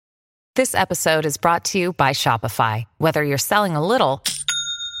This episode is brought to you by Shopify. Whether you're selling a little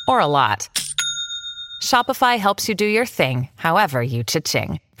or a lot, Shopify helps you do your thing, however you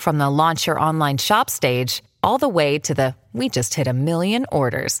cha-ching. From the launch your online shop stage, all the way to the we just hit 1 million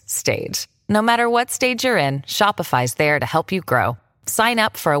orders stage. No matter what stage you're in, Shopify's there to help you grow. Sign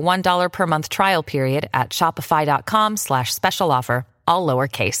up for a $1 per month trial period at shopify.com/special offer, all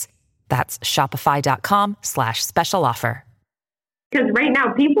lowercase. That's shopify.com/special offer. Because right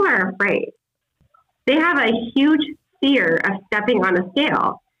now, people are afraid. They have a huge fear of stepping on a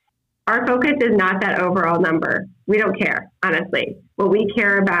scale. Our focus is not that overall number. We don't care, honestly. What we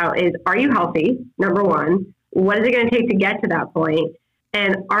care about is, are you healthy? Number one. What is it going to take to get to that point?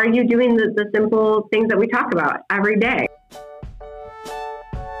 And are you doing the simple things that we talk about every day?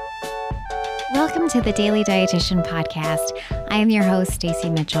 Welcome to the Daily Dietitian Podcast. I am your host, Stacey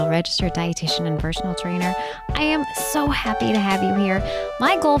Mitchell, registered dietitian and personal trainer. I am so happy to have you here.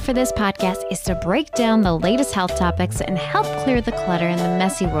 My goal for this podcast is to break down the latest health topics and help clear the clutter in the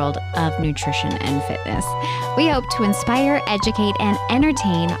messy world of nutrition and fitness. We hope to inspire, educate, and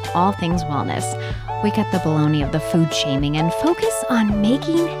entertain all things wellness. We cut the baloney of the food shaming and focus on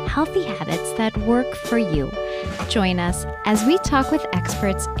making healthy habits that work for you. Join us as we talk with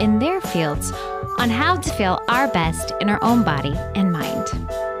experts in their fields on how to feel our best in our own body and mind.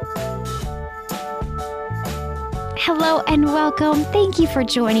 Hello and welcome. Thank you for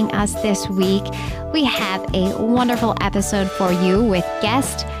joining us this week. We have a wonderful episode for you with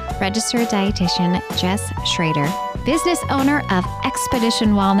guest registered dietitian Jess Schrader, business owner of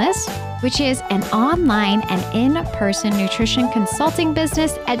Expedition Wellness, which is an online and in-person nutrition consulting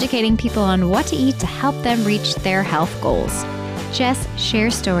business educating people on what to eat to help them reach their health goals. Jess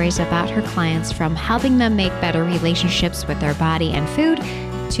shares stories about her clients, from helping them make better relationships with their body and food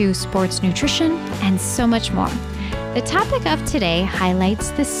to sports nutrition and so much more. The topic of today highlights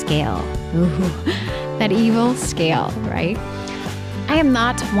the scale. Ooh, that evil scale, right? I am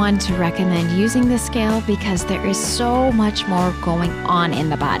not one to recommend using the scale because there is so much more going on in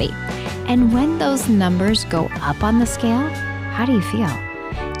the body. And when those numbers go up on the scale, how do you feel?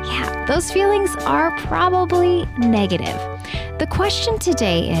 Yeah, those feelings are probably negative. The question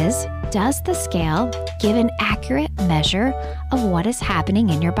today is, does the scale give an accurate measure of what is happening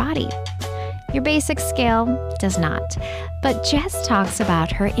in your body? Your basic scale does not, but Jess talks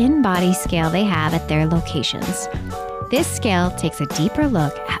about her in-body scale they have at their locations. This scale takes a deeper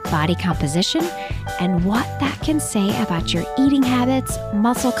look at body composition and what that can say about your eating habits,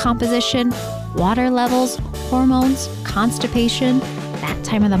 muscle composition, water levels, hormones, constipation, that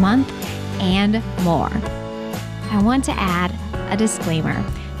time of the month, and more. I want to add a disclaimer.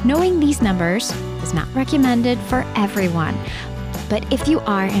 Knowing these numbers is not recommended for everyone, but if you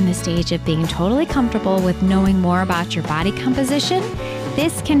are in the stage of being totally comfortable with knowing more about your body composition,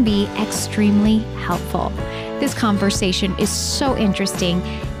 this can be extremely helpful. This conversation is so interesting,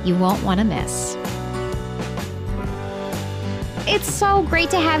 you won't want to miss. It's so great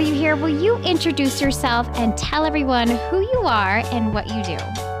to have you here. Will you introduce yourself and tell everyone who you are and what you do?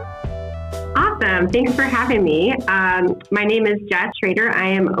 Awesome. Thanks for having me. My name is Jess Schrader. I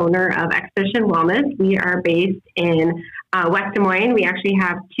am owner of Expedition Wellness. We are based in West Des Moines. We actually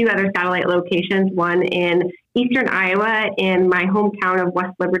have two other satellite locations, one in eastern Iowa in my hometown of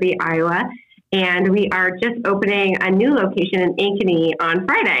West Liberty, Iowa. And we are just opening a new location in Ankeny on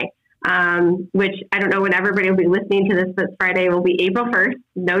Friday, which I don't know when everybody will be listening to this, but Friday will be April 1st,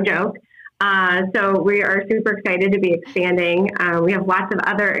 no joke. So we are super excited to be expanding. We have lots of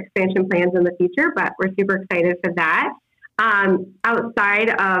other expansion plans in the future, but we're super excited for that. Outside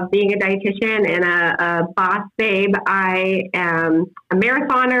of being a dietitian and a boss babe, I am a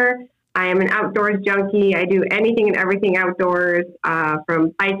marathoner. I am an outdoors junkie. I do anything and everything outdoors,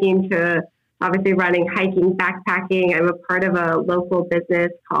 from biking to obviously running, hiking, backpacking. I'm a part of a local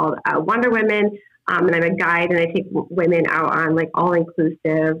business called Wonder Women, and I'm a guide, and I take women out on like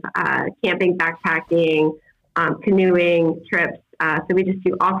all-inclusive camping, backpacking, canoeing trips. So we just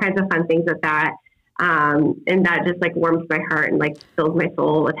do all kinds of fun things with that. And that just like warms my heart and like fills my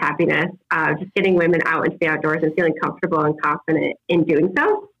soul with happiness. Just getting women out into the outdoors and feeling comfortable and confident in doing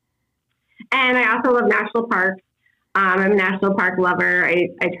so. And I also love national parks. I'm a national park lover. I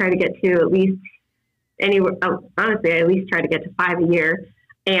try to get to at least honestly, I at least try to get to 5 a year.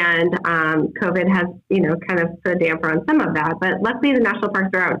 And COVID has, kind of put a damper on some of that. But luckily, the national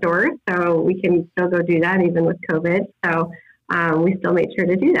parks are outdoors, so we can still go do that even with COVID. So we still made sure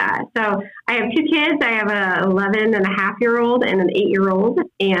to do that. So I have two kids. I have an 11-and-a-half-year-old and an 8-year-old,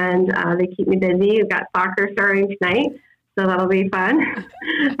 and they keep me busy. We've got soccer starting tonight, so that'll be fun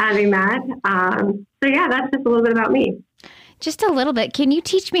having that. So yeah, that's just a little bit about me. Just a little bit. Can you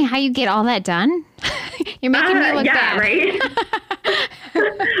teach me how you get all that done? You're making me look bad. Right?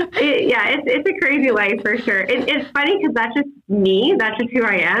 It's a crazy life for sure. It's funny because that's just me. That's just who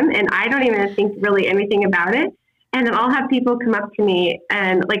I am. And I don't even think really anything about it. And then I'll have people come up to me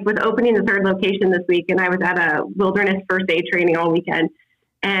and like with opening the third location this week, and I was at a wilderness first aid training all weekend.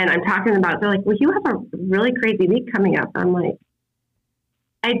 And I'm talking about, they're like, well, you have a really crazy week coming up. I'm like,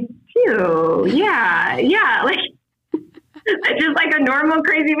 I do. Yeah. Like, it's just like a normal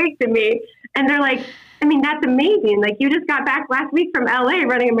crazy week to me. And they're like, I mean, that's amazing. Like you just got back last week from LA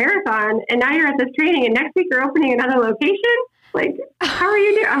running a marathon and now you're at this training and next week you're opening another location. Like, how are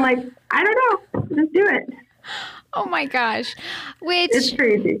you doing? I'm like, I don't know. Just do it. Oh my gosh. Which it's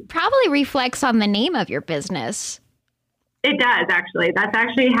crazy. Probably reflects on the name of your business. It does actually. That's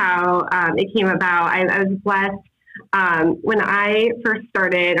actually how it came about. I was blessed when I first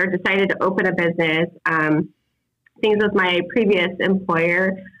started or decided to open a business. Things with my previous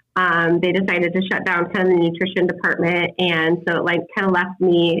employer, they decided to shut down kind of the nutrition department. And so it like kind of left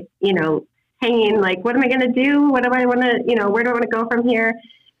me, hanging like, what am I going to do? What do I want to, where do I want to go from here?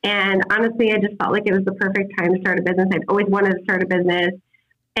 And honestly, I just felt like it was the perfect time to start a business. I'd always wanted to start a business.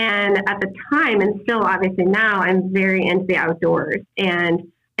 And at the time, and still obviously now, I'm very into the outdoors and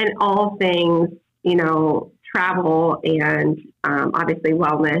all things, travel and obviously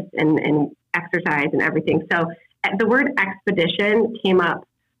wellness and exercise and everything. So the word expedition came up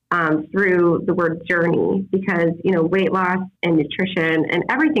through the word journey because, weight loss and nutrition and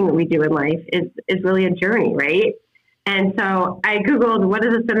everything that we do in life is really a journey, right? And so I Googled what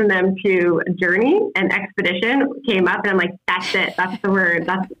is a synonym to journey, and expedition came up, and I'm like, that's it. That's the word.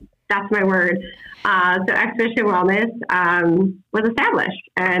 That's my word. So Expedition Wellness was established,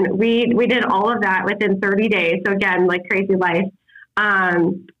 and we did all of that within 30 days. So again, like crazy life.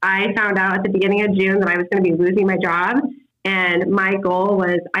 I found out at the beginning of June that I was going to be losing my job, and my goal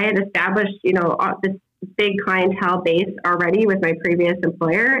was I had established, this big clientele base already with my previous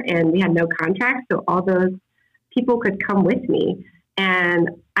employer, and we had no contract, so all those people could come with me. And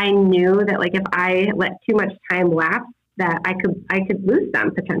I knew that like if I let too much time lapse, that I could lose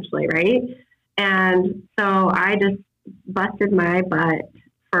them potentially, right? And so I just busted my butt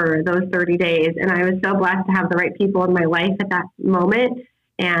for those 30 days. And I was so blessed to have the right people in my life at that moment.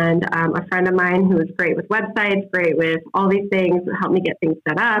 And a friend of mine who was great with websites, great with all these things, helped me get things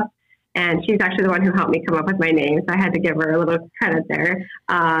set up. And she's actually the one who helped me come up with my name. So I had to give her a little credit there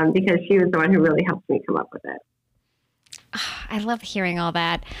because she was the one who really helped me come up with it. I love hearing all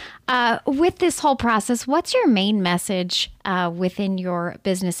that. With this whole process, what's your main message within your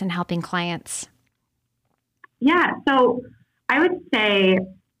business and helping clients? Yeah, so I would say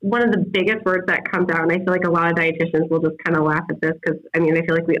one of the biggest words that comes out, and I feel like a lot of dietitians will just kind of laugh at this because, I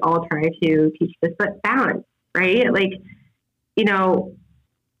feel like we all try to teach this, but balance, right? Like,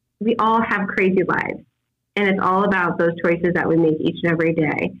 we all have crazy lives, and it's all about those choices that we make each and every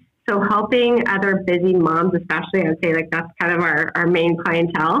day. So helping other busy moms, especially, I would say like that's kind of our main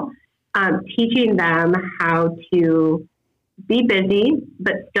clientele, teaching them how to be busy,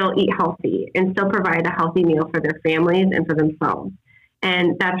 but still eat healthy and still provide a healthy meal for their families and for themselves.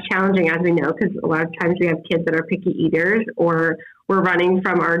 And that's challenging, as we know, because a lot of times we have kids that are picky eaters, or we're running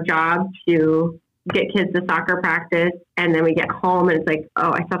from our job to get kids to soccer practice. And then we get home and it's like,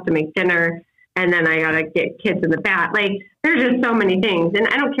 oh, I still have to make dinner. And then I got to get kids in the bath. Like there's just so many things. And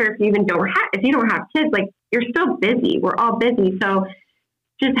I don't care if you even if you don't have kids, like you're still busy. We're all busy. So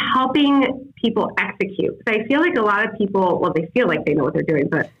just helping people execute. So I feel like a lot of people, well, they feel like they know what they're doing,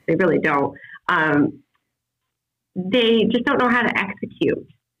 but they really don't. They just don't know how to execute,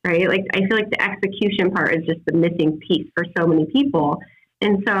 right? Like I feel like the execution part is just the missing piece for so many people.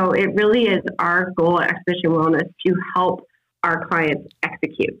 And so it really is our goal at Expedition Wellness to help our clients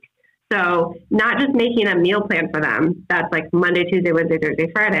execute. So not just making a meal plan for them that's like Monday, Tuesday, Wednesday, Thursday,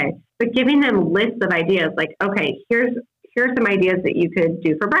 Friday, but giving them lists of ideas like, okay, here's some ideas that you could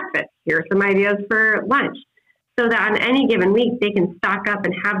do for breakfast. Here are some ideas for lunch. So that on any given week, they can stock up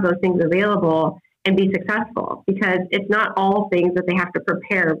and have those things available and be successful, because it's not all things that they have to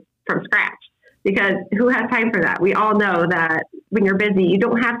prepare from scratch, because who has time for that? We all know that when you're busy, you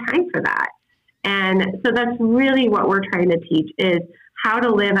don't have time for that. And so that's really what we're trying to teach is how to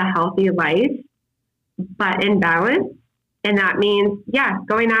live a healthy life, but in balance. And that means,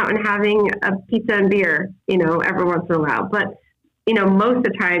 going out and having a pizza and beer, every once in a while. But, most of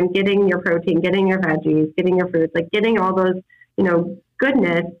the time, getting your protein, getting your veggies, getting your fruits, like getting all those,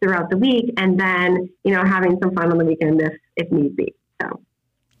 goodness throughout the week. And then, having some fun on the weekend if need be. So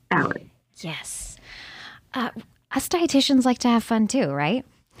balance. Yes. Us dietitians like to have fun too, right?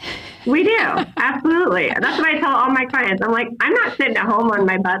 We do. Absolutely. That's what I tell all my clients. I'm like, I'm not sitting at home on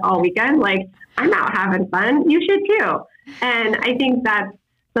my butt all weekend. Like, I'm out having fun. You should too. And I think that's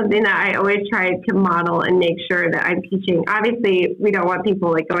something that I always try to model and make sure that I'm teaching. Obviously, we don't want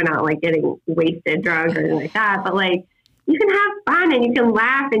people like going out like getting wasted drugs or anything like that. But like, you can have fun and you can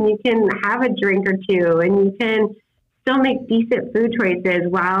laugh and you can have a drink or two and you can still make decent food choices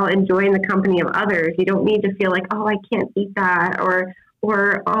while enjoying the company of others. You don't need to feel like, oh, I can't eat that, or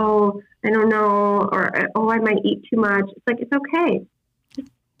oh, I don't know, or oh, I might eat too much. It's like, it's okay. Just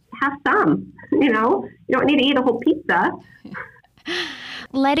have some, you don't need to eat a whole pizza.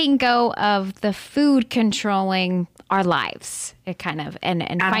 Letting go of the food controlling our lives, and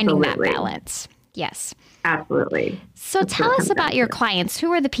finding that balance. Yes. Absolutely. So tell us about your clients.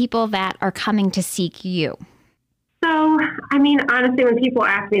 Who are the people that are coming to seek you? So, I mean, honestly, when people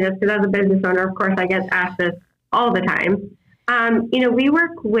ask me this, because as a business owner, of course, I get asked this all the time. We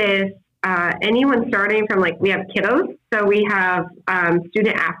work with anyone starting from we have kiddos. So we have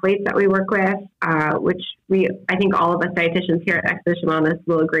student athletes that we work with, which I think all of us dietitians here at Expedition Wellness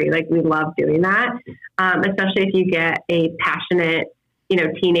will agree. Like, we love doing that, especially if you get a passionate,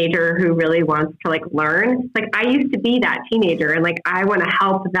 teenager who really wants to learn. Like, I used to be that teenager, and I want to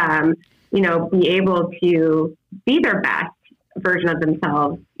help them, be able to be their best version of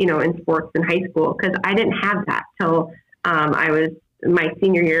themselves, in sports in high school. Cause I didn't have that till, I was my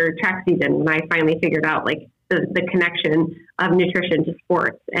senior year track season when I finally figured out the connection of nutrition to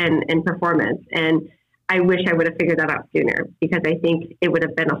sports and performance. And I wish I would have figured that out sooner, because I think it would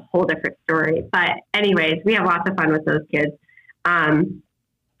have been a whole different story. But anyways, we have lots of fun with those kids.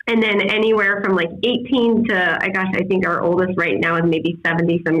 And then anywhere from 18 to, I think our oldest right now is maybe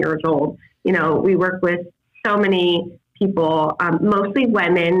 70 some years old. We work with so many people, mostly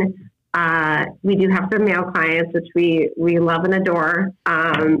women. We do have some male clients, which we love and adore.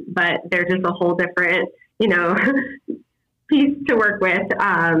 But they're just a whole different, piece to work with.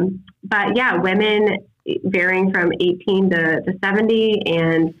 But yeah, women varying from 18 to 70,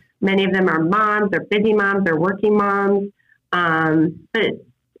 and many of them are moms, they're busy moms, they're working moms. But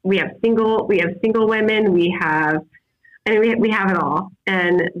we have single women, we have it all.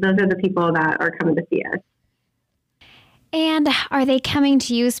 And those are the people that are coming to see us. And are they coming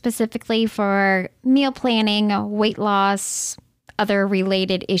to you specifically for meal planning, weight loss, other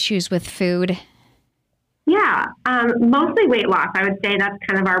related issues with food? Yeah, mostly weight loss. I would say that's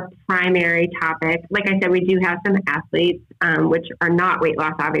kind of our primary topic. Like I said, we do have some athletes, which are not weight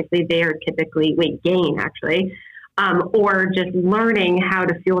loss, obviously. They are typically weight gain, actually, or just learning how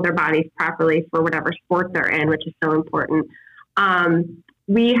to fuel their bodies properly for whatever sports they're in, which is so important.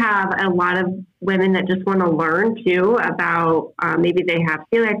 We have a lot of women that just want to learn, too, about maybe they have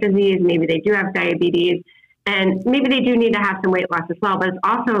celiac disease, maybe they do have diabetes, and maybe they do need to have some weight loss as well. But it's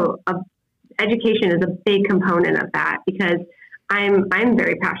also education is a big component of that, because I'm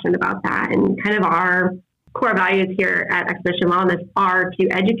very passionate about that. And kind of our core values here at Expedition Wellness are to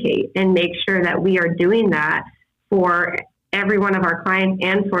educate and make sure that we are doing that for every one of our clients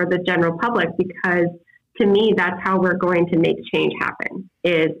and for the general public, because to me, that's how we're going to make change happen,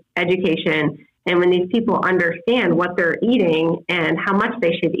 is education. And when these people understand what they're eating and how much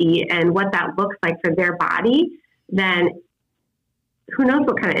they should eat and what that looks like for their body, then who knows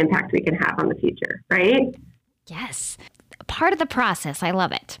what kind of impact we can have on the future, right? Yes. Part of the process. I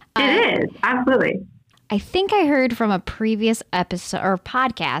love it. It is. Absolutely. I think I heard from a previous episode or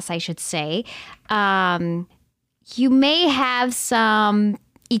podcast, I should say, you may have some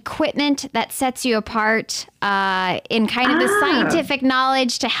equipment that sets you apart in kind of the scientific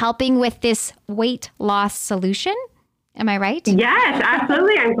knowledge to helping with this weight loss solution. Am I right? Yes,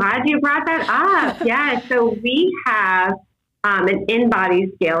 absolutely. I'm glad you brought that up. Yeah. So we have an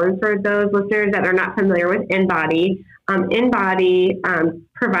InBody scale. And for those listeners that are not familiar with InBody, InBody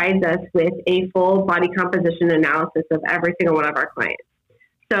provides us with a full body composition analysis of every single one of our clients.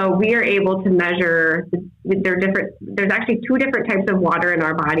 So we are able to measure, there's actually 2 different types of water in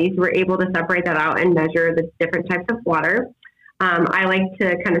our bodies. We're able to separate that out and measure the different types of water. I like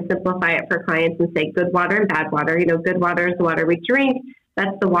to kind of simplify it for clients and say good water and bad water. Good water is the water we drink.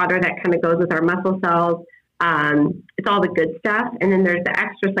 That's the water that kind of goes with our muscle cells. It's all the good stuff. And then there's the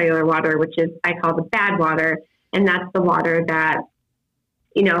extracellular water, which is, I call the bad water. And that's the water that,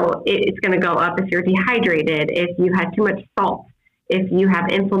 it's going to go up if you're dehydrated, if you had too much salt, if you have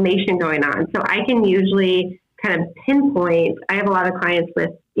inflammation going on. So I can usually kind of pinpoint, I have a lot of clients with,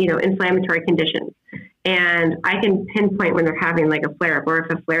 inflammatory conditions, and I can pinpoint when they're having a flare-up, or if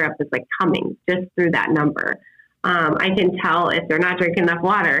a flare-up is coming just through that number. I can tell if they're not drinking enough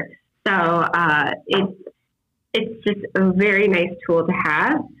water. So it's just a very nice tool to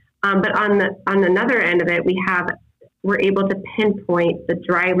have. But on another end of it, we're able to pinpoint the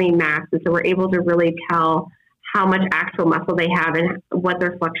dry lean mass. And so we're able to really tell how much actual muscle they have and what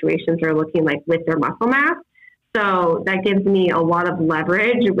their fluctuations are looking like with their muscle mass. So that gives me a lot of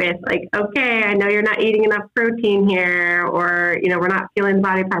leverage with like, okay, I know you're not eating enough protein here, or, we're not feeling the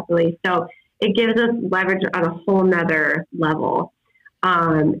body properly. So it gives us leverage on a whole nother level.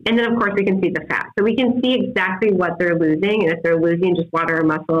 And then of course we can see the fat. So we can see exactly what they're losing, and if they're losing just water or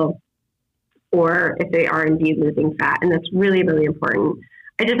muscle, or if they are indeed losing fat. And that's really, really important.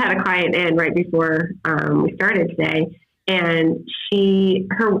 I just had a client in right before we started today, and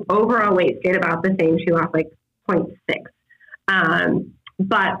her overall weight stayed about the same. She lost like 0.6.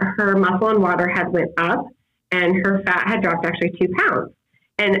 But her muscle and water had went up, and her fat had dropped actually 2 pounds.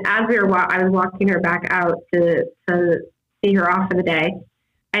 And as I was walking her back out to see her off for the day,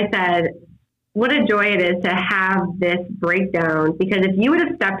 I said, what a joy it is to have this breakdown, because if you would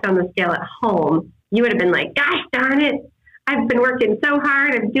have stepped on the scale at home, you would have been like, gosh darn it, I've been working so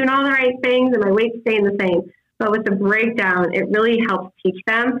hard, I'm doing all the right things, and my weight's staying the same. But with the breakdown, it really helps teach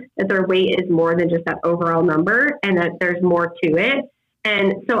them that their weight is more than just that overall number, and that there's more to it.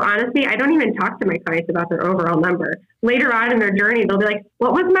 And so honestly, I don't even talk to my clients about their overall number. Later on in their journey, they'll be like,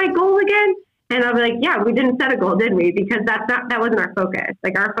 what was my goal again? And I'll be like, yeah, we didn't set a goal, did we? Because that wasn't our focus.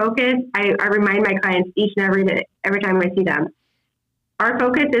 Like our focus, I remind my clients each and every day, every time I see them, our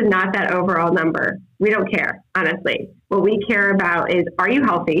focus is not that overall number. We don't care, honestly. What we care about is, are you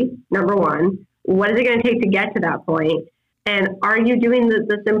healthy? Number one, what is it going to take to get to that point? And are you doing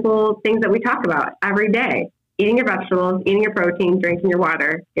the simple things that we talk about every day? Eating your vegetables, eating your protein, drinking your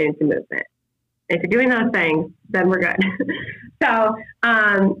water, getting some movement. If you're doing those things, then we're good. So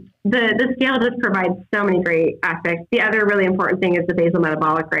the scale just provides so many great aspects. The other really important thing is the basal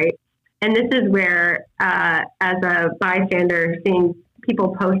metabolic rate. And this is where, as a bystander, seeing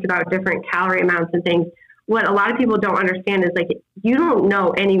people post about different calorie amounts and things, what a lot of people don't understand is, like, you don't know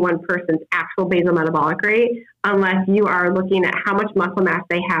any one person's actual basal metabolic rate unless you are looking at how much muscle mass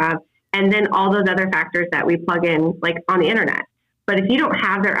they have, and then all those other factors that we plug in, like on the internet. But if you don't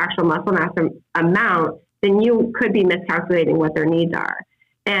have their actual muscle mass amount, then you could be miscalculating what their needs are.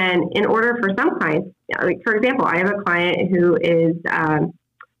 And in order for some clients, like for example, I have a client who is,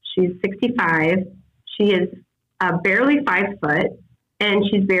 she's 65. She is barely 5 foot, and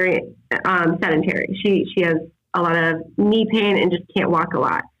she's very sedentary. She has a lot of knee pain and just can't walk a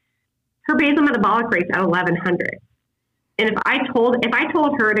lot. Her basal metabolic rate's at 1100. And if I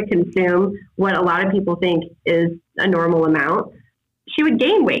told her to consume what a lot of people think is a normal amount, she would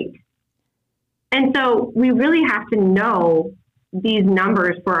gain weight. And so we really have to know these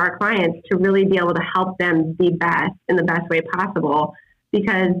numbers for our clients to really be able to help them be best in the best way possible,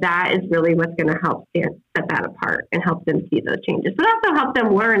 because that is really what's going to help set that apart and help them see those changes. But also help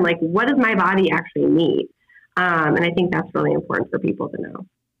them learn, like, what does my body actually need? And I think that's really important for people to know.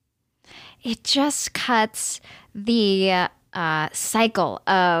 It just cuts the cycle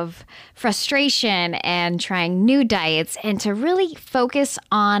of frustration and trying new diets, and to really focus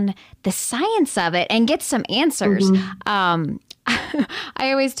on the science of it and get some answers. Mm-hmm.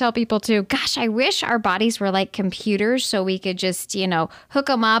 I always tell people too, gosh, I wish our bodies were like computers, so we could just, hook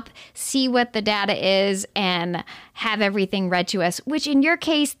them up, see what the data is, and have everything read to us, which in your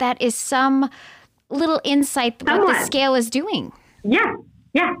case, that is some little insight what the scale is doing.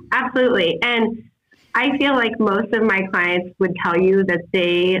 Yeah, absolutely. And I feel like most of my clients would tell you that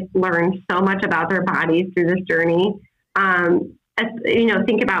they learn so much about their bodies through this journey.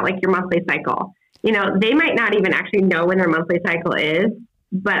 Think about like your monthly cycle. They might not even actually know when their monthly cycle is,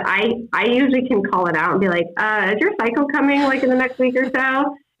 but I usually can call it out and be like, is your cycle coming like in the next week or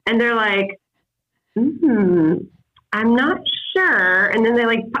so? And they're like, I'm not sure. And then they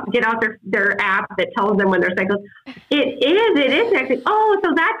like get out their app that tells them when their cycle is. It is next week. Oh,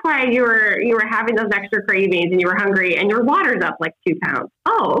 so that's why you were having those extra cravings and you were hungry and your water's up like 2 pounds.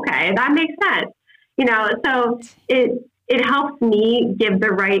 Oh, okay. That makes sense. So it helps me give the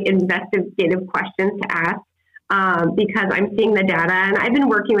right investigative questions to ask, because I'm seeing the data, and I've been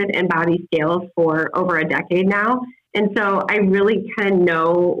working with InBody scales for over a decade now. And so I really kind of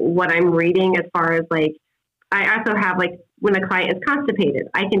know what I'm reading as far as like, I also have like when a client is constipated,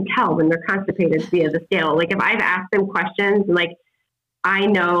 I can tell when they're constipated via the scale. Like if I've asked them questions and like, I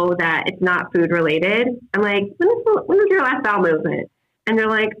know that it's not food related, I'm like, when was your last bowel movement? And they're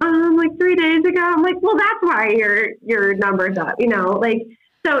like, like 3 days ago. I'm like, well, that's why your number's up,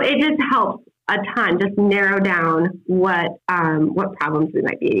 so it just helps a ton, just narrow down what problems we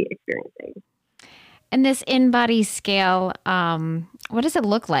might be experiencing. And this InBody scale, what does it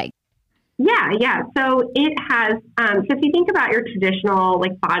look like? Yeah. So it has, so if you think about your traditional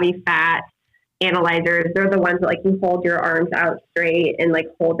like body fat analyzers, they're the ones that like you hold your arms out straight and like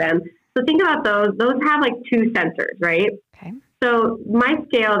hold them. So think about those. Those have like 2 sensors, right? Okay. So my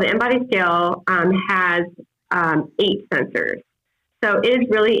scale, the InBody scale, has 8 sensors. So it is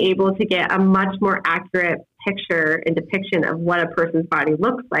really able to get a much more accurate picture and depiction of what a person's body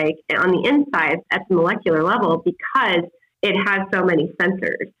looks like on the inside at the molecular level because it has so many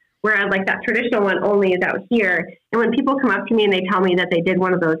sensors. Whereas like that traditional one only is out here. And when people come up to me and they tell me that they did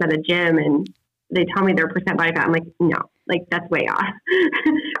one of those at a gym and they tell me their percent body fat, I'm like, no, like that's way off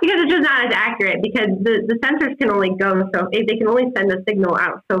because it's just not as accurate because the sensors can only go, so they can only send a signal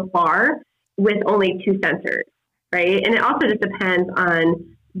out so far with only 2 sensors, right? And it also just depends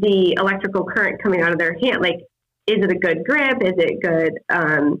on the electrical current coming out of their hand. Like, is it a good grip? Is it good?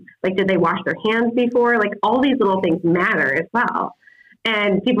 Like, did they wash their hands before? Like all these little things matter as well.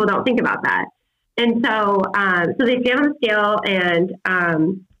 And people don't think about that. And so, so they stand on the scale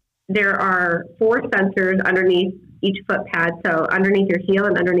and, there are 4 sensors underneath each foot pad. So underneath your heel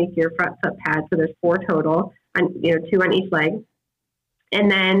and underneath your front foot pad. So there's 4 total, on, 2 on each leg. And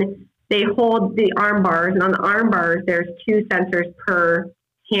then they hold the arm bars, and on the arm bars, there's 2 sensors per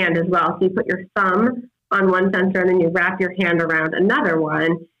hand as well. So you put your thumb on one sensor and then you wrap your hand around another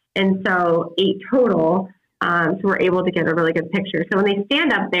one. And so 8 total. So we're able to get a really good picture. So when they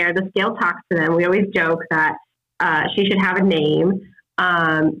stand up there, the scale talks to them. We always joke that she should have a name.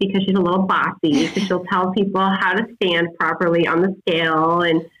 Because she's a little bossy, so she'll tell people how to stand properly on the scale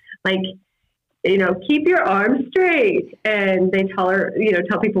and like, keep your arms straight. And they tell her,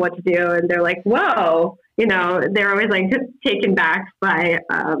 tell people what to do. And they're like, whoa, they're always like taken back by,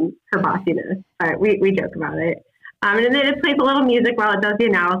 her bossiness. We joke about it. And then it plays a little music while it does the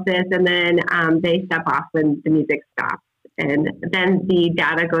analysis. And then, they step off when the music stops. And then the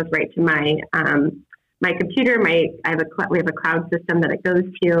data goes right to my computer. We have a cloud system that it goes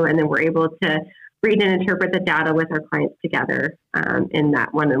to, and then we're able to read and interpret the data with our clients together in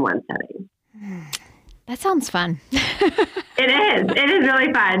that one-on-one setting. That sounds fun. It is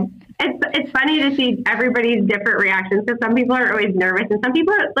really fun. It's funny to see everybody's different reactions. So some people are always nervous, and some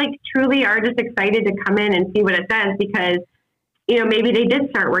people like truly are just excited to come in and see what it says because maybe they did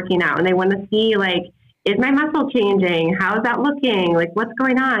start working out and they want to see like, is my muscle changing? How is that looking? Like, what's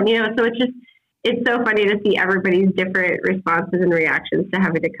going on? So it's so funny to see everybody's different responses and reactions to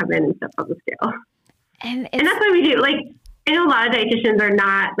having to come in and step on the scale. And that's what we do. Like, I know a lot of dietitians are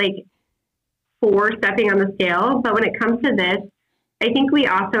not like for stepping on the scale, but when it comes to this, I think we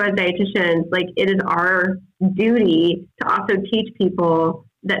also as dietitians, like it is our duty to also teach people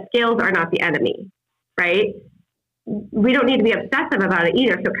that scales are not the enemy, right? We don't need to be obsessive about it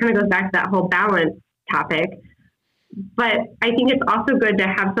either. So it kind of goes back to that whole balance topic. But I think it's also good to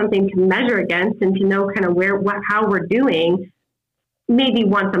have something to measure against and to know kind of how we're doing, maybe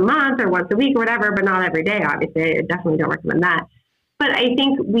once a month or once a week or whatever, but not every day. Obviously, I definitely don't recommend that. But I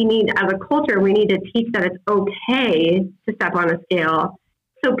think we need, as a culture, we need to teach that it's okay to step on a scale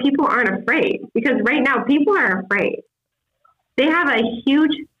so people aren't afraid. Because right now, people are afraid. They have a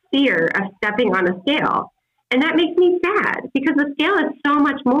huge fear of stepping on a scale. And that makes me sad because the scale is so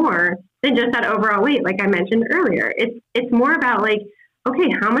much more than just that overall weight, like I mentioned earlier. It's more about like, okay,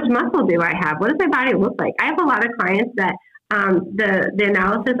 how much muscle do I have? What does my body look like? I have a lot of clients that the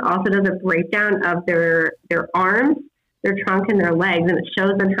analysis also does a breakdown of their arms, their trunk, and their legs, and it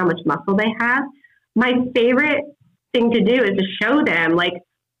shows them how much muscle they have. My favorite thing to do is to show them like,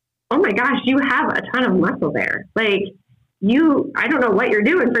 oh my gosh, you have a ton of muscle there. Like I don't know what you're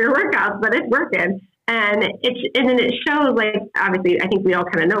doing for your workouts, but it's working. And then it shows, like, obviously, I think we all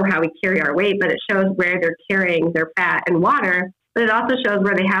kind of know how we carry our weight, but it shows where they're carrying their fat and water, but it also shows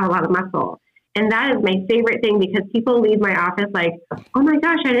where they have a lot of muscle. And that is my favorite thing because people leave my office like, oh my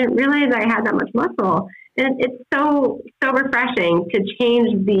gosh, I didn't realize I had that much muscle. And it's so refreshing to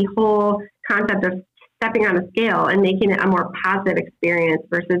change the whole concept of stepping on a scale and making it a more positive experience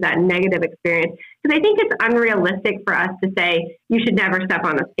versus that negative experience. Because I think it's unrealistic for us to say you should never step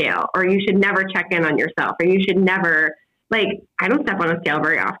on a scale or you should never check in on yourself or you should never, like, I don't step on a scale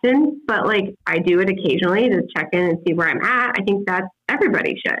very often, but like I do it occasionally to check in and see where I'm at. I think that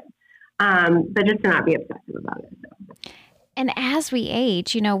everybody should, but just to not be obsessive about it. So. And as we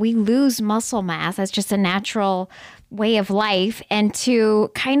age, we lose muscle mass. That's just a natural way of life. And to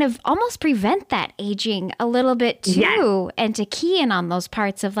kind of almost prevent that aging a little bit too, yes. And to key in on those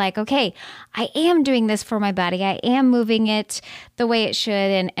parts of like, okay, I am doing this for my body. I am moving it the way it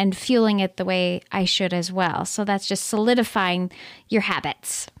should and fueling it the way I should as well. So that's just solidifying your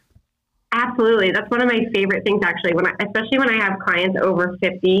habits. Absolutely. That's one of my favorite things, actually, especially when I have clients over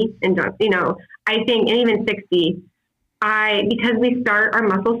 50 and, I think, and even 60, because our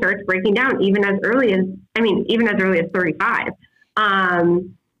muscle starts breaking down even as early as 35.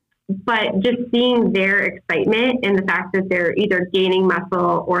 But just seeing their excitement and the fact that they're either gaining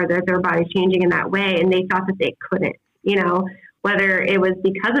muscle or that their body's changing in that way, and they thought that they couldn't, whether it was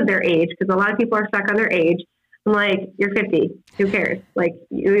because of their age, because a lot of people are stuck on their age. I'm like, you're 50. Who cares? Like,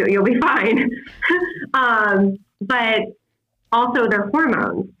 you'll be fine. But also their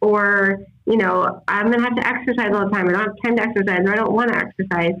hormones, or, I'm going to have to exercise all the time. I don't have time to exercise, or I don't want to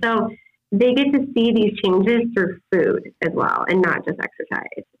exercise. So they get to see these changes through food as well, and not just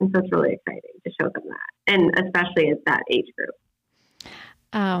exercise. And so it's really exciting to show them that, and especially at that age group.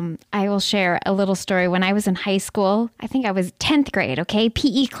 I will share a little story. When I was in high school, I think I was 10th grade, okay?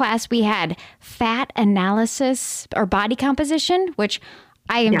 PE class, we had fat analysis or body composition, which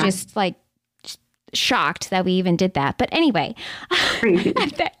I am just shocked that we even did that. But anyway,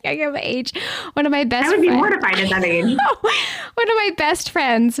 at that young age, one of my best friends. I would be mortified at that age. One of my best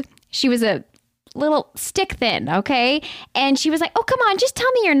friends, she was a little stick thin, okay? And she was like, oh, come on, just tell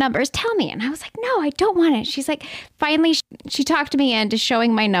me your numbers. Tell me. And I was like, no, I don't want it. She's like, finally, she talked me into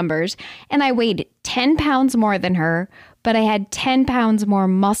showing my numbers. And I weighed 10 pounds more than her, but I had 10 pounds more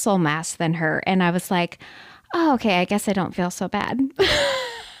muscle mass than her. And I was like, oh, okay, I guess I don't feel so bad.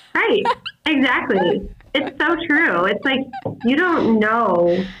 Right. Exactly. It's so true. It's like, you don't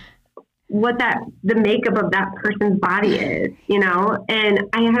know what the makeup of that person's body is, And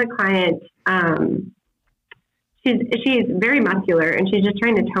I had a client, she's very muscular, and she's just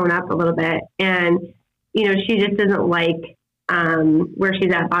trying to tone up a little bit. And, she just doesn't like, where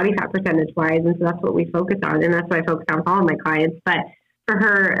she's at body fat percentage wise. And so that's what we focus on. And that's what I focus on for all of my clients. But for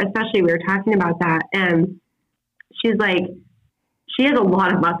her, especially, we were talking about that, and she's like, she has a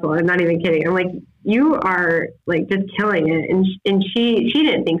lot of muscle. I'm not even kidding. I'm like, you are like just killing it. And she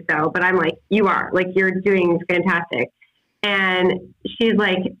didn't think so, but I'm like, you are, like, you're doing fantastic. And she's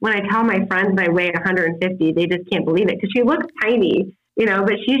like, when I tell my friends that I weigh 150, they just can't believe it, because she looks tiny,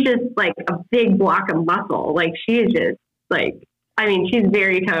 but she's just like a big block of muscle. Like, she is just like, she's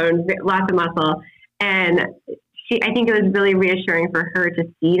very toned, lots of muscle. And I think it was really reassuring for her to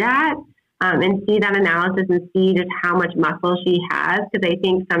see that. And see that analysis and see just how much muscle she has. Because I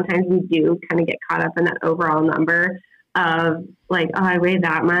think sometimes we do kind of get caught up in that overall number of like, oh, I weigh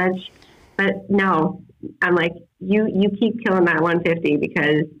that much. But no, I'm like, you keep killing that 150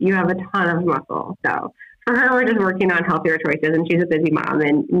 because you have a ton of muscle. So for her, we're just working on healthier choices, and she's a busy mom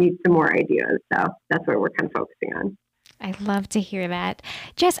and needs some more ideas. So that's what we're kind of focusing on. I love to hear that.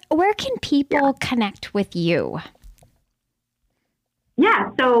 Jess, where can people connect with you? Yeah,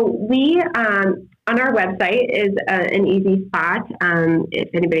 so we, on our website is an easy spot. If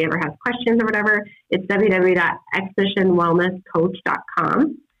anybody ever has questions or whatever, it's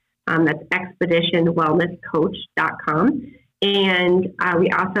www.expeditionwellnesscoach.com. That's expeditionwellnesscoach.com. And we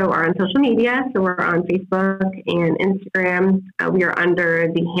also are on social media. So we're on Facebook and Instagram. We are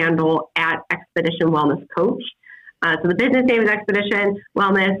under the handle @expeditionwellnesscoach. So the business name is Expedition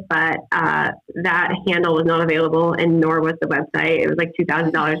Wellness, but that handle was not available, and nor was the website. It was like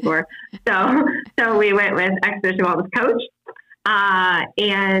 $2,000 more. So we went with Expedition Wellness Coach,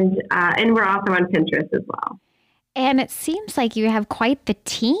 and we're also on Pinterest as well. And it seems like you have quite the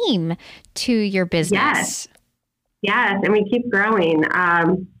team to your business. Yes, and we keep growing.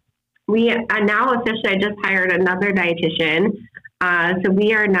 We are now officially, I just hired another dietitian. So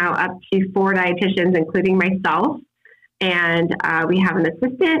we are now up to 4 dietitians, including myself. And we have an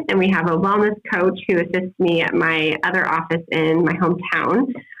assistant, and we have a wellness coach who assists me at my other office in my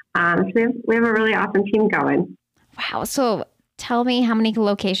hometown. So we have a really awesome team going. Wow. So tell me how many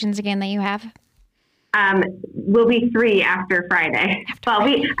locations again that you have? Will be 3 after Friday.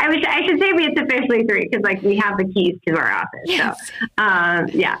 I should say it's officially 3, because like we have the keys to our office.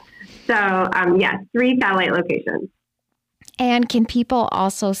 Yes. So 3 satellite locations. And can people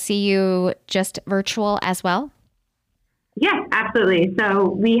also see you just virtual as well? Yes, absolutely. So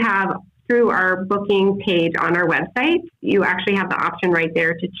we have, through our booking page on our website, you actually have the option right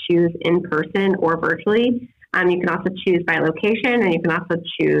there to choose in person or virtually. You can also choose by location, and you can also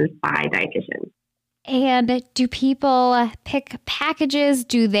choose by dietitian. And do people pick packages?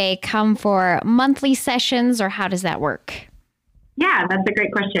 Do they come for monthly sessions, or how does that work? Yeah, that's a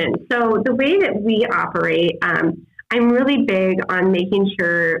great question. So the way that we operate, I'm really big on making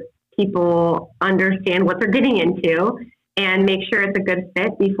sure people understand what they're getting into and make sure it's a good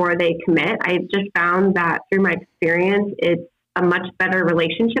fit before they commit. I've just found that through my experience, it's a much better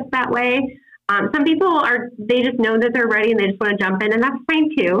relationship that way. Some people they just know that they're ready and they just want to jump in, and that's fine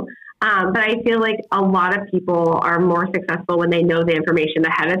too. But I feel like a lot of people are more successful when they know the information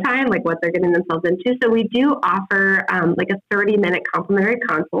ahead of time, like what they're getting themselves into. So we do offer like a 30-minute complimentary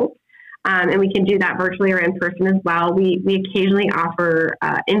consult. And we can do that virtually or in person as well. We occasionally offer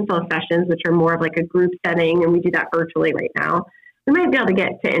info sessions, which are more of like a group setting, and we do that virtually right now. We might be able to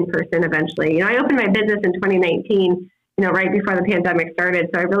get to in person eventually. You know, I opened my business in 2019, you know, right before the pandemic started.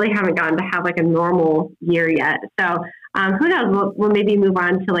 So I really haven't gotten to have like a normal year yet. So who knows, we'll maybe move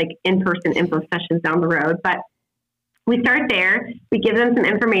on to like in-person info sessions down the road. But we start there. We give them some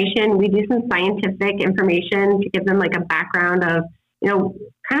information. We do some scientific information to give them like a background of, you know,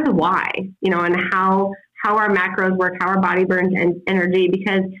 kind of the why, you know, and how our macros work, how our body burns energy,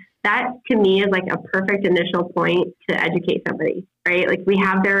 because that to me is like a perfect initial point to educate somebody, right? Like we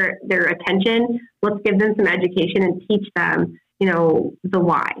have their attention. Let's give them some education and teach them, you know, the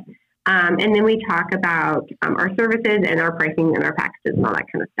why. And then we talk about our services and our pricing and our packages and all that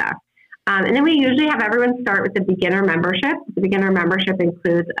kind of stuff. And then we usually have everyone start with the beginner membership. The beginner membership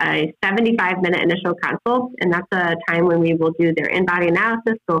includes a 75-minute initial consult, and that's a time when we will do their in-body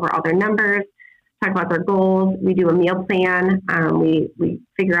analysis, go over all their numbers, talk about their goals. We do a meal plan. We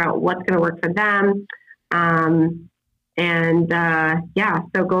figure out what's going to work for them.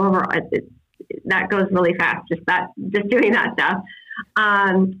 So go over it. That goes really fast, just doing that stuff.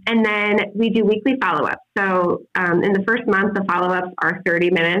 And then we do weekly follow-ups. So in the first month, the follow-ups are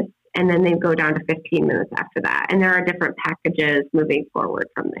 30 minutes, and then they go down to 15 minutes after that. And there are different packages moving forward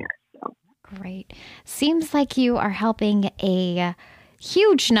from there. So. Great. Seems like you are helping a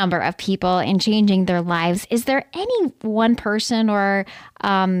huge number of people in changing their lives. Is there any one person or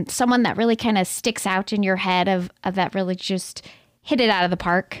someone that really kind of sticks out in your head of that really just hit it out of the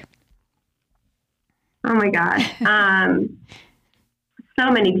park? Oh my gosh.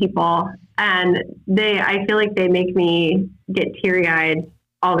 So many people, and I feel like they make me get teary-eyed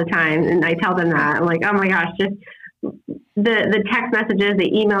all the time. And I tell them that I'm like, oh my gosh, just the text messages, the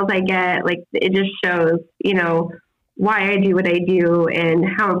emails I get, like it just shows, you know, why I do what I do and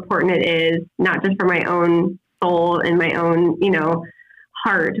how important it is, not just for my own soul and my own, you know,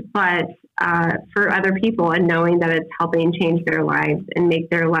 heart, but for other people, and knowing that it's helping change their lives and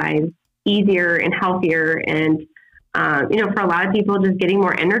make their lives easier and healthier. And, you know, for a lot of people, just getting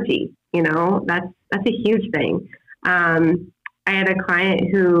more energy, you know, that's a huge thing. I had a client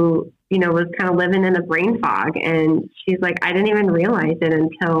who, you know, was kind of living in a brain fog, and she's like, I didn't even realize it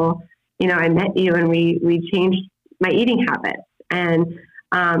until, you know, I met you and we changed my eating habits. And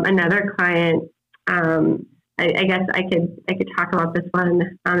another client, I guess I could talk about this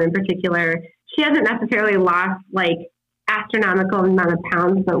one in particular. She hasn't necessarily lost like astronomical amount of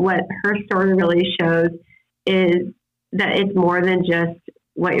pounds, but what her story really shows is that it's more than just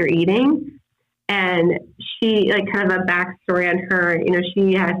what you're eating. And she, like, kind of a backstory on her, you know,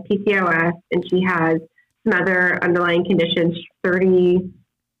 she has PCOS and she has some other underlying conditions, 37,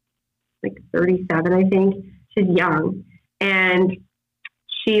 I think. She's young. And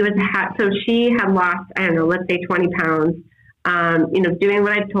she had lost, I don't know, let's say 20 pounds, you know, doing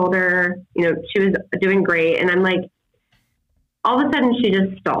what I told her, you know, she was doing great. And I'm like, all of a sudden she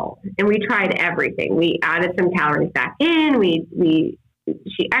just stalled, and we tried everything. We added some calories back in.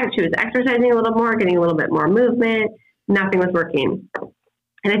 She was exercising a little more, getting a little bit more movement. Nothing was working.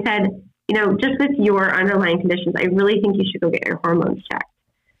 And I said, you know, just with your underlying conditions, I really think you should go get your hormones checked.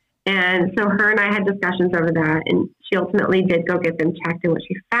 And so her and I had discussions over that, and she ultimately did go get them checked. And what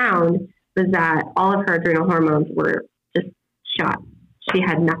she found was that all of her adrenal hormones were just shot. She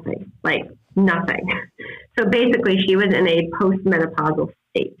had nothing, like nothing. So basically she was in a postmenopausal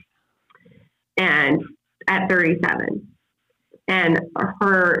state, and at 37. And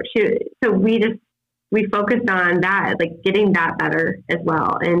we focused on that, like getting that better as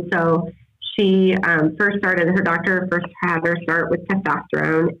well. And so she her doctor first had her start with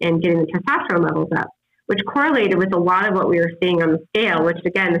testosterone and getting the testosterone levels up, which correlated with a lot of what we were seeing on the scale, which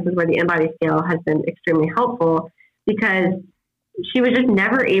again, this is where the InBody scale has been extremely helpful, because she was just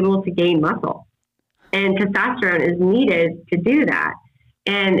never able to gain muscle. And testosterone is needed to do that.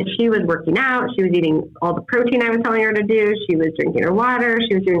 And she was working out. She was eating all the protein I was telling her to do. She was drinking her water.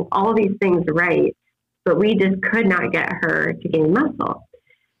 She was doing all these things right. But we just could not get her to gain muscle.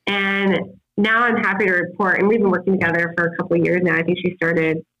 And now I'm happy to report, and we've been working together for a couple of years now. I think she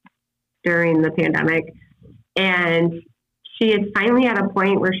started during the pandemic. And she is finally at a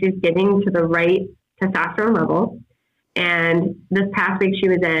point where she's getting to the right testosterone level. And this past week she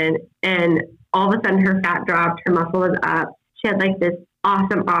was in, and all of a sudden her fat dropped, her muscle was up. She had like this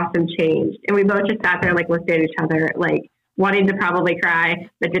awesome change. And we both just sat there, like, looked at each other, like wanting to probably cry,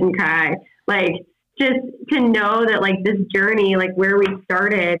 but didn't cry. Like, just to know that like this journey, like where we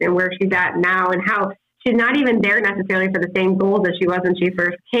started and where she's at now, and how she's not even there necessarily for the same goals as she was when she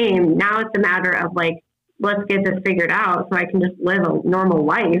first came. Now it's a matter of like, let's get this figured out so I can just live a normal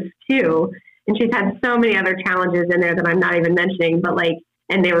life too. And she's had so many other challenges in there that I'm not even mentioning, but like,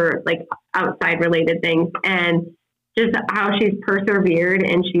 and they were like outside related things, and just how she's persevered.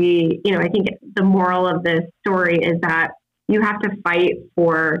 And she, you know, I think the moral of this story is that you have to fight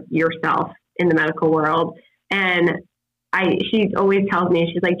for yourself in the medical world. And she always tells me,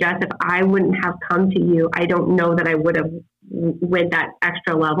 she's like, Jess, if I wouldn't have come to you, I don't know that I would have went that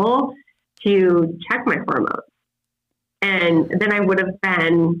extra level to check my hormones. And then I would have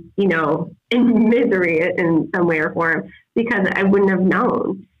been, you know, in misery in some way or form because I wouldn't have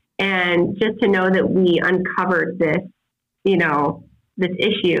known. And just to know that we uncovered this, you know, this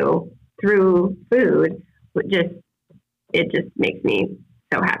issue through food, it just makes me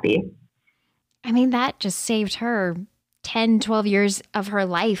so happy. I mean, that just saved her 10, 12 years of her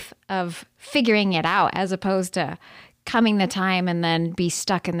life of figuring it out, as opposed to coming the time and then be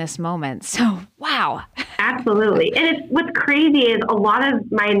stuck in this moment. So, wow. Absolutely. And what's crazy is a lot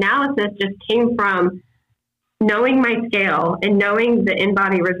of my analysis just came from knowing my scale and knowing the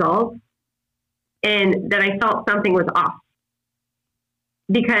in-body results, and that I felt something was off.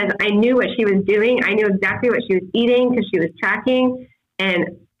 Because I knew what she was doing. I knew exactly what she was eating because she was tracking. And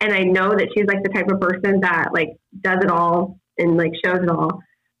I know that she's like the type of person that like does it all and like shows it all.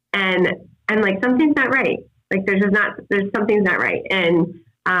 And like, something's not right. Like there's something's not right. And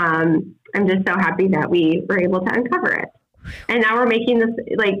I'm just so happy that we were able to uncover it. And now we're making this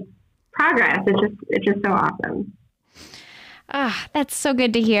like progress. It's just so awesome. Ah, that's so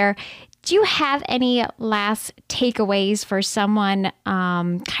good to hear. Do you have any last takeaways for someone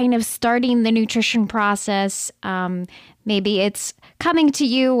kind of starting the nutrition process? Maybe it's coming to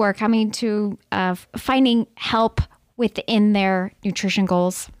you or coming to finding help within their nutrition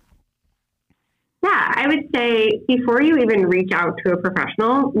goals? Yeah, I would say before you even reach out to a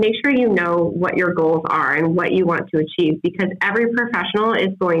professional, make sure you know what your goals are and what you want to achieve, because every professional is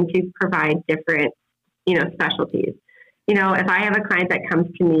going to provide different, you know, specialties. You know, if I have a client that comes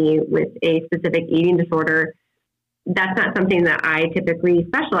to me with a specific eating disorder, that's not something that I typically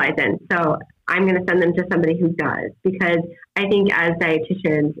specialize in. So I'm going to send them to somebody who does, because I think as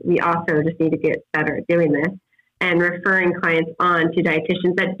dietitians, we also just need to get better at doing this and referring clients on to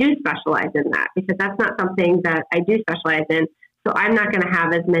dietitians that do specialize in that, because that's not something that I do specialize in. So I'm not going to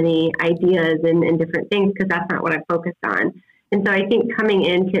have as many ideas and different things, because that's not what I'm focused on. And so I think coming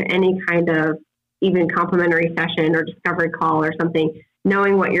into any kind of even complimentary session or discovery call or something,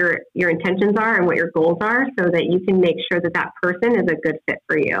 knowing what your intentions are and what your goals are, so that you can make sure that that person is a good fit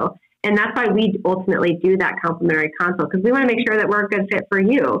for you. And that's why we ultimately do that complimentary consult, because we want to make sure that we're a good fit for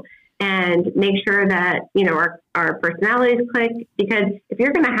you and make sure that, you know, our personalities click. Because if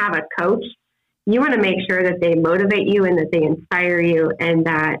you're going to have a coach, you want to make sure that they motivate you and that they inspire you and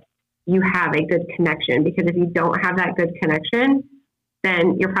that you have a good connection. Because if you don't have that good connection,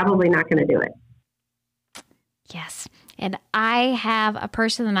 then you're probably not going to do it. Yes. And I have a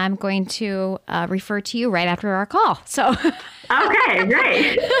person that I'm going to refer to you right after our call. So, okay,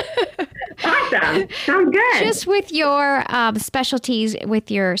 great. Awesome. Sounds good. Just with your specialties,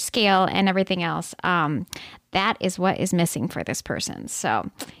 with your scale and everything else, that is what is missing for this person. So,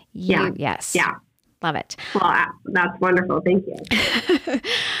 yes. Yeah. Love it. Well, that's wonderful. Thank you.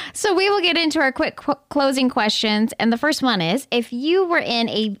 So we will get into our quick closing questions. And the first one is, if you were in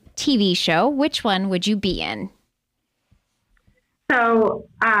a TV show, which one would you be in? So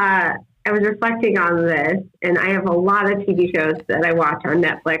I was reflecting on this, and I have a lot of TV shows that I watch on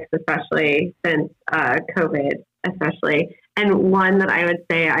Netflix, especially since COVID, especially. And one that I would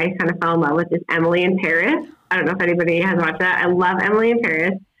say I kind of fell in love with is Emily in Paris. I don't know if anybody has watched that. I love Emily in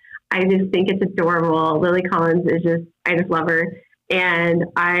Paris. I just think it's adorable. Lily Collins I just love her. And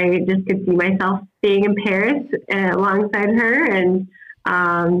I just could see myself being in Paris alongside her and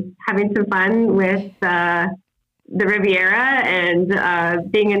having some fun with the Riviera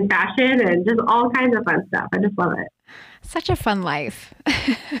and being in fashion and just all kinds of fun stuff. I just love it. Such a fun life.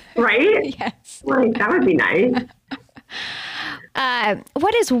 Right? Yes. Like, that would be nice.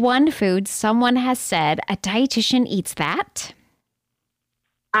 What is one food someone has said a dietitian eats that?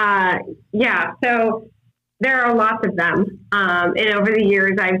 Yeah, so there are lots of them. And over the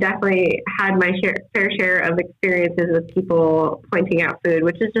years, I've definitely had my fair share of experiences with people pointing out food,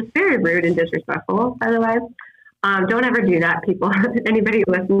 which is just very rude and disrespectful, by the way. Don't ever do that, people, anybody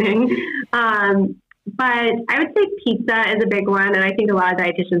listening. But I would say pizza is a big one. And I think a lot of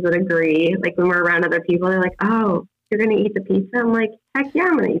dietitians would agree. Like when we're around other people, they're like, oh, you're going to eat the pizza? I'm like, heck yeah,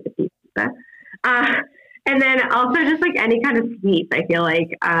 I'm going to eat the pizza. And then also just like any kind of sweets. I feel like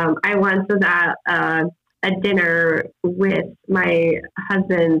I once was at a dinner with my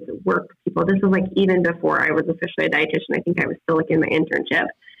husband's work people. This was like even before I was officially a dietitian. I think I was still like in my internship.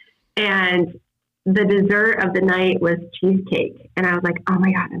 And the dessert of the night was cheesecake. And I was like, oh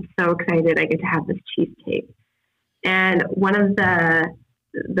my God, I'm so excited. I get to have this cheesecake. And one of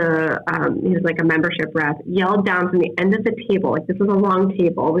he was like a membership rep, yelled down from the end of the table. Like this was a long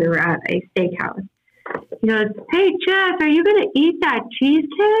table. We were at a steakhouse. He goes, hey, Jess, are you going to eat that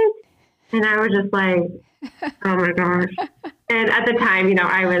cheesecake? And I was just like, oh my gosh. And at the time, you know,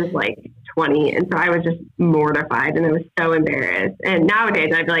 I was like 20. And so I was just mortified and I was so embarrassed. And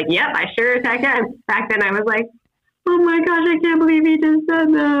nowadays I'd be like, yep, I sure as heck am. Back then I was like, oh my gosh, I can't believe he just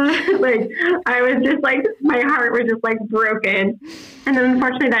said that. Like, I was just like, my heart was just like broken. And then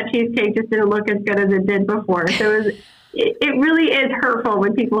unfortunately that cheesecake just didn't look as good as it did before. So it really is hurtful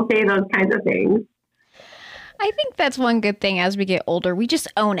when people say those kinds of things. I think that's one good thing as we get older. We just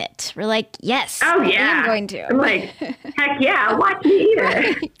own it. We're like, yes, oh, yeah. I'm going to. I'm like, heck yeah, watch me eat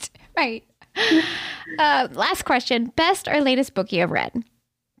it. Right. Last question. Best or latest book you have read?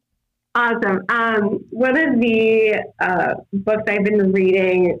 Awesome. One of the books I've been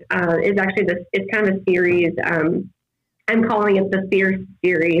reading is actually it's kind of a series. I'm calling it the Fierce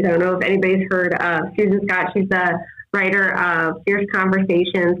series. I don't know if anybody's heard of Susan Scott. She's the writer of Fierce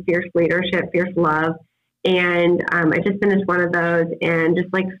Conversations, Fierce Leadership, Fierce Love. And I just finished one of those and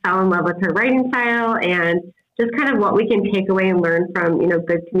just like fell in love with her writing style and just kind of what we can take away and learn from, you know,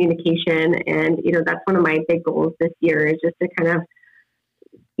 good communication. And, you know, that's one of my big goals this year is just to kind of,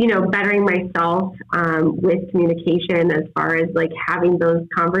 you know, bettering myself with communication as far as like having those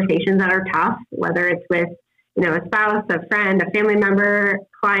conversations that are tough, whether it's with, you know, a spouse, a friend, a family member,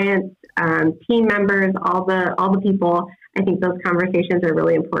 clients, team members, all the people. I think those conversations are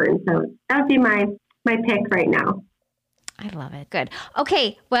really important. So that would be my pick right now. I love it. Good.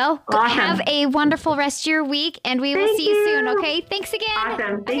 Okay. Well, awesome. Have a wonderful rest of your week and we will see you soon. Okay. Thanks again.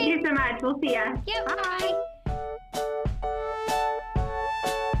 Awesome. Thank you so much. We'll see you. Yep. Bye.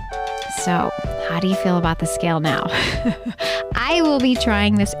 So, how do you feel about the scale now? I will be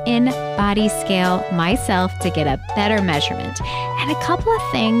trying this in-body scale myself to get a better measurement. And a couple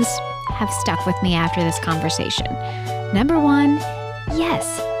of things have stuck with me after this conversation. Number one,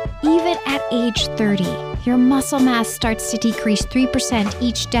 yes, even at age 30, your muscle mass starts to decrease 3%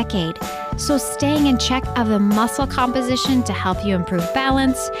 each decade. So staying in check of the muscle composition to help you improve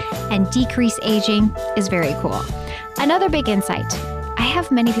balance and decrease aging is very cool. Another big insight. I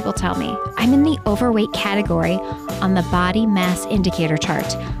have many people tell me I'm in the overweight category on the body mass indicator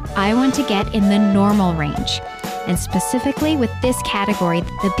chart. I want to get in the normal range. And specifically with this category,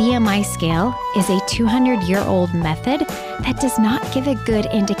 the BMI scale is a 200-year-old method that does not give a good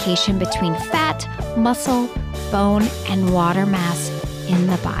indication between fat, muscle, bone, and water mass in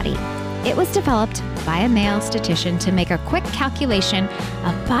the body. It was developed by a male statistician to make a quick calculation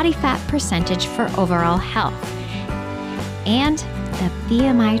of body fat percentage for overall health. And the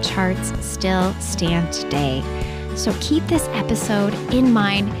BMI charts still stand today. So keep this episode in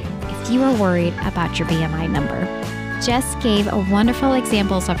mind if you are worried about your BMI number. Jess gave wonderful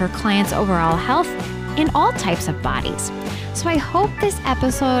examples of her clients' overall health in all types of bodies. So I hope this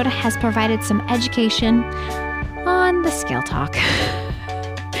episode has provided some education on the scale talk.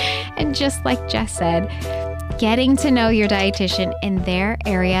 And just like Jess said, getting to know your dietitian in their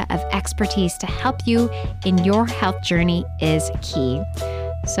area of expertise to help you in your health journey is key.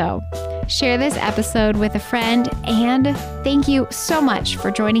 So share this episode with a friend, and thank you so much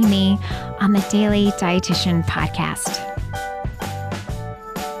for joining me on the Daily Dietitian Podcast.